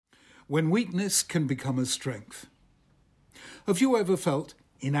when weakness can become a strength. Have you ever felt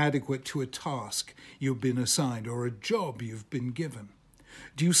inadequate to a task you've been assigned or a job you've been given?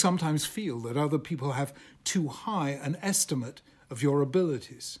 Do you sometimes feel that other people have too high an estimate of your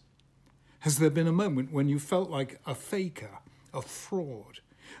abilities? Has there been a moment when you felt like a faker, a fraud,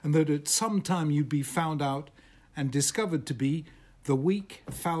 and that at some time you'd be found out and discovered to be the weak,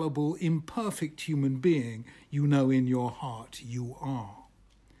 fallible, imperfect human being you know in your heart you are?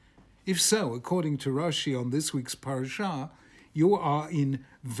 If so, according to Rashi on this week's parashah, you are in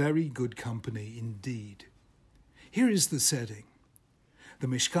very good company indeed. Here is the setting. The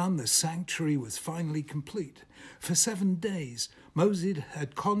Mishkan, the sanctuary, was finally complete. For 7 days, Moses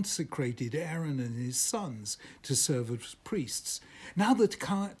had consecrated Aaron and his sons to serve as priests. Now the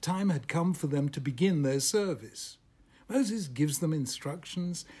time had come for them to begin their service. Moses gives them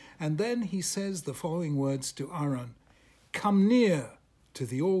instructions, and then he says the following words to Aaron: "Come near to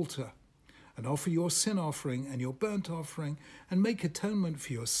the altar and offer your sin offering and your burnt offering and make atonement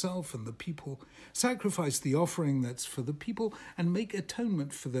for yourself and the people. Sacrifice the offering that's for the people and make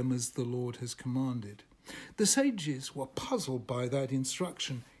atonement for them as the Lord has commanded." The sages were puzzled by that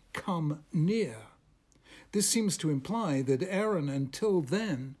instruction, "Come near." This seems to imply that Aaron until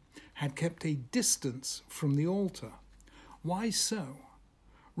then had kept a distance from the altar. Why so?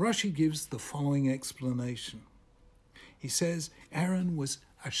 Rashi gives the following explanation. He says Aaron was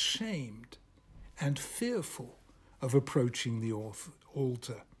ashamed and fearful of approaching the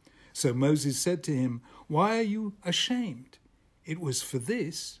altar. So Moses said to him, "Why are you ashamed? It was for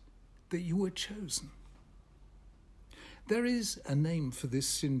this that you were chosen." There is a name for this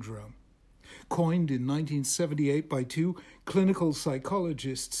syndrome. Coined in 1978 by two clinical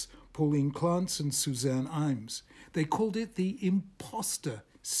psychologists, Pauline Clance and Suzanne Imes, they called it the imposter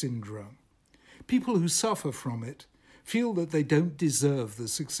syndrome. People who suffer from it feel that they don't deserve the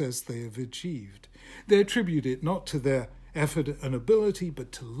success they have achieved. They attribute it not to their effort and ability,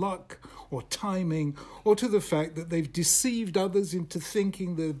 but to luck or timing, or to the fact that they've deceived others into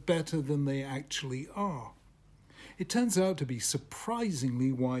thinking they're better than they actually are. It turns out to be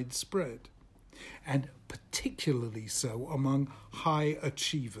surprisingly widespread, and particularly so among high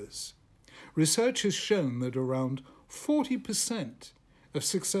achievers. Research has shown that around 40% of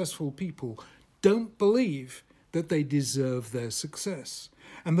successful people don't believe that they deserve their success,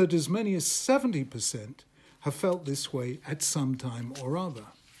 and that as many as 70% have felt this way at some time or other.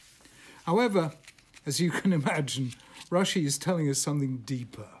 However, as you can imagine, Rashi is telling us something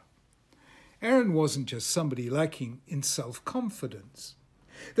deeper. Aaron wasn't just somebody lacking in self-confidence.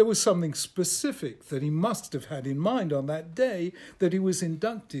 There was something specific that he must have had in mind on that day that he was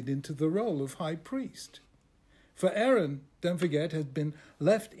inducted into the role of high priest. For Aaron, don't forget, had been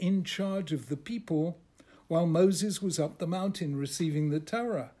left in charge of the people while Moses was up the mountain receiving the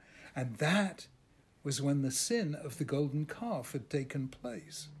Torah, and that was when the sin of the golden calf had taken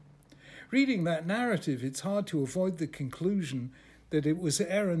place. Reading that narrative, it's hard to avoid the conclusion that it was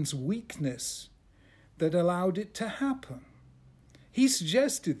Aaron's weakness that allowed it to happen. He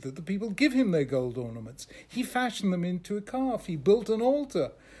suggested that the people give him their gold ornaments. He fashioned them into a calf. He built an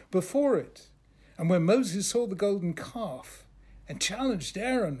altar before it. And when Moses saw the golden calf and challenged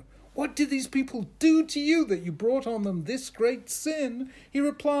Aaron, "What did these people do to you that you brought on them this great sin?" he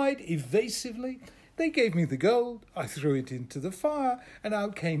replied evasively, "They gave me the gold, I threw it into the fire, and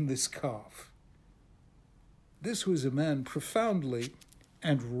out came this calf." This was a man profoundly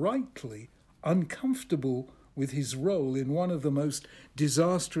and rightly uncomfortable with his role in one of the most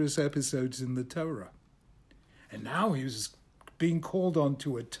disastrous episodes in the Torah. And now he was being called on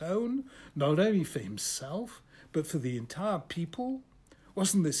to atone, not only for himself, but for the entire people.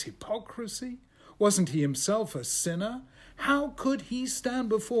 Wasn't this hypocrisy? Wasn't he himself a sinner? How could he stand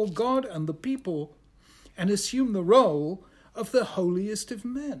before God and the people and assume the role of the holiest of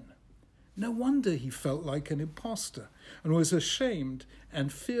men? No wonder he felt like an imposter and was ashamed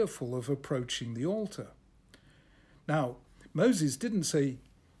and fearful of approaching the altar. Now, Moses didn't say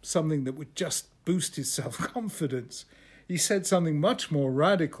something that would just boost his self-confidence. He said something much more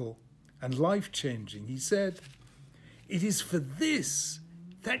radical and life-changing. He said, "It is for this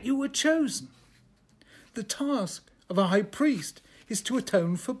that you were chosen." The task of a high priest is to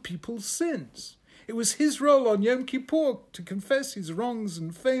atone for people's sins. It was his role on Yom Kippur to confess his wrongs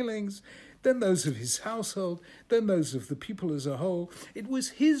and failings, then those of his household, then those of the people as a whole. It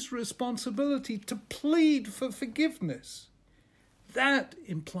was his responsibility to plead for forgiveness. That,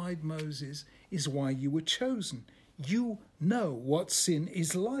 implied Moses, is why you were chosen. You know what sin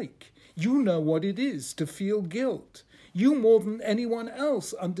is like. You know what it is to feel guilt. You, more than anyone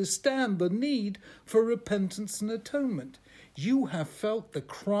else, understand the need for repentance and atonement. you have felt the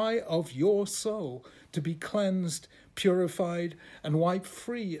cry of your soul to be cleansed, purified, and wiped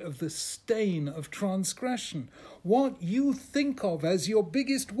free of the stain of transgression. What you think of as your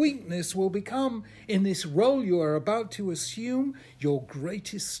biggest weakness will become, in this role you are about to assume, your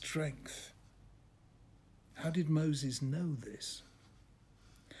greatest strength. How did Moses know this?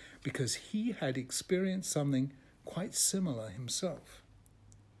 Because he had experienced something quite similar himself.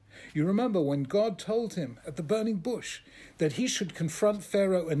 You remember when God told him at the burning bush that he should confront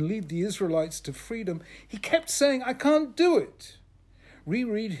Pharaoh and lead the Israelites to freedom, he kept saying, I can't do it.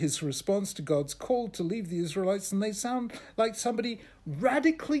 Reread his response to God's call to leave the Israelites, and they sound like somebody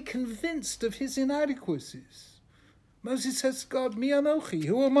radically convinced of his inadequacies. Moses says to God, Mi anochi,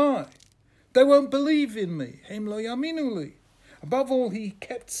 who am I? They won't believe in me. Hem lo yaminu li. Above all, he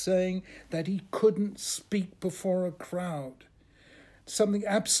kept saying that he couldn't speak before a crowd. Something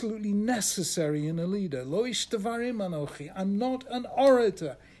absolutely necessary in a leader. Lo ish devarim anochi. I'm not an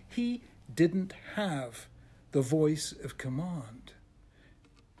orator. He didn't have the voice of command.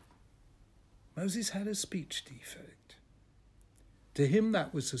 Moses had a speech defect. To him,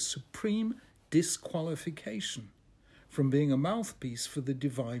 that was a supreme disqualification from being a mouthpiece for the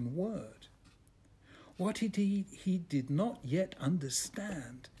divine word. What he did not yet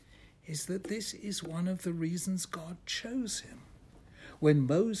understand is that this is one of the reasons God chose him. When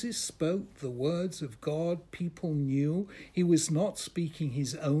Moses spoke the words of God, people knew he was not speaking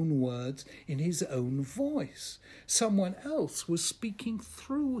his own words in his own voice. Someone else was speaking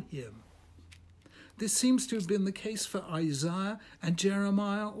through him. This seems to have been the case for Isaiah and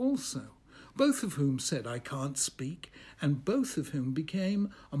Jeremiah also, both of whom said, I can't speak, and both of whom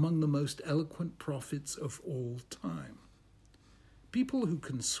became among the most eloquent prophets of all time. People who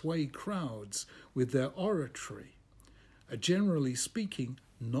can sway crowds with their oratory are, generally speaking,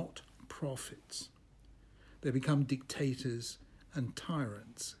 not prophets. They become dictators and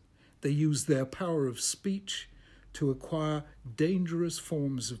tyrants. They use their power of speech to acquire dangerous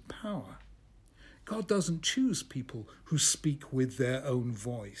forms of power. God doesn't choose people who speak with their own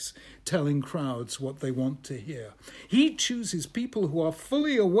voice, telling crowds what they want to hear. He chooses people who are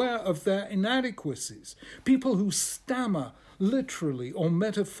fully aware of their inadequacies, people who stammer literally or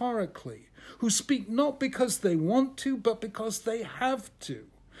metaphorically, who speak not because they want to, but because they have to,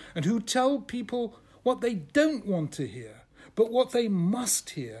 and who tell people what they don't want to hear, but what they must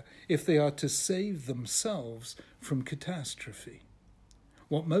hear if they are to save themselves from catastrophe.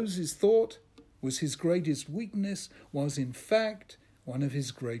 What Moses thought was his greatest weakness was, in fact, one of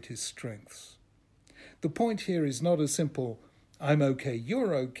his greatest strengths. The point here is not a simple, I'm okay,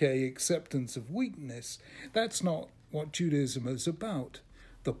 you're okay, acceptance of weakness. That's not what Judaism is about.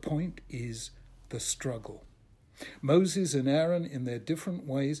 The point is the struggle. Moses and Aaron, in their different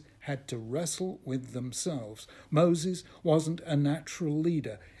ways, had to wrestle with themselves. Moses wasn't a natural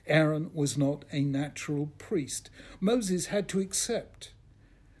leader. Aaron was not a natural priest. Moses had to accept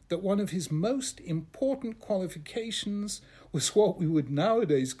that one of his most important qualifications was what we would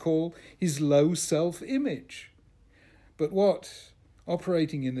nowadays call his low self-image. But what,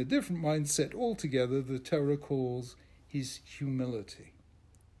 operating in a different mindset altogether, the Torah calls his humility.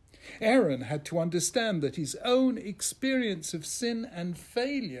 Aaron had to understand that his own experience of sin and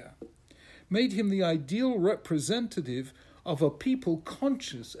failure made him the ideal representative of a people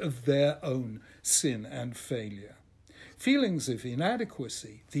conscious of their own sin and failure. Feelings of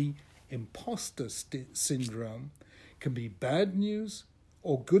inadequacy, the imposter syndrome, can be bad news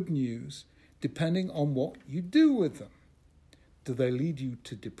or good news depending on what you do with them. Do they lead you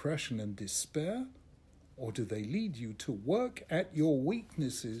to depression and despair, or do they lead you to work at your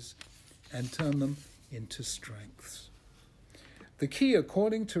weaknesses and turn them into strengths? The key,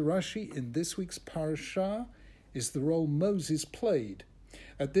 according to Rashi in this week's parashah, is the role Moses played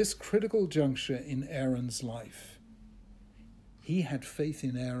at this critical juncture in Aaron's life. He had faith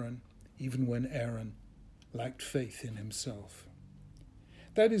in Aaron even when Aaron lacked faith in himself.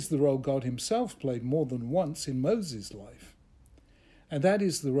 That is the role God himself played more than once in Moses' life. And that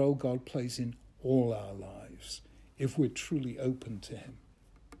is the role God plays in all our lives, if we're truly open to him.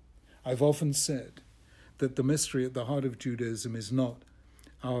 I've often said that the mystery at the heart of Judaism is not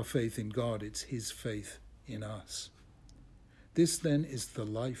our faith in God, it's his faith in us. This then is the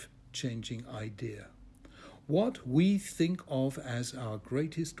life-changing idea. What we think of as our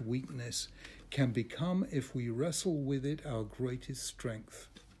greatest weakness can become, if we wrestle with it, our greatest strength.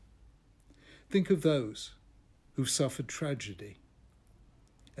 Think of those who've suffered tragedy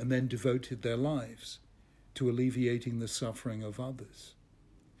and then devoted their lives to alleviating the suffering of others.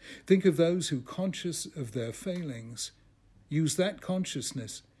 Think of those who, conscious of their failings, use that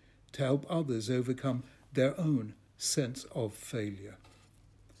consciousness to help others overcome their own sense of failure.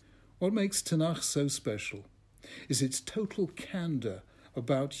 What makes Tanakh so special is its total candor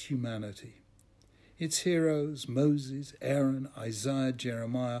about humanity. Its heroes, Moses, Aaron, Isaiah,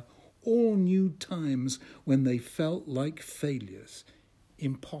 Jeremiah, all knew times when they felt like failures,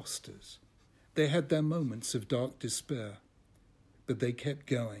 impostors. They had their moments of dark despair, but they kept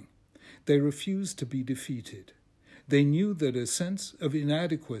going. They refused to be defeated. They knew that a sense of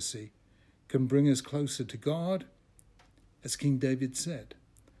inadequacy can bring us closer to God. As King David said,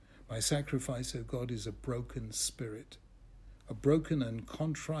 "My sacrifice, O God, is a broken spirit. A broken and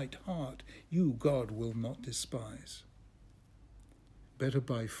contrite heart, you, God, will not despise." Better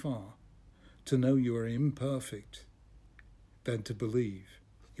by far to know you are imperfect than to believe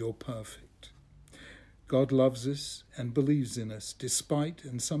you're perfect. God loves us and believes in us despite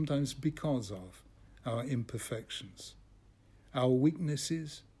and sometimes because of our imperfections. Our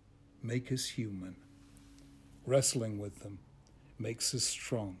weaknesses make us human. Wrestling with them makes us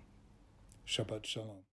strong. Shabbat Shalom.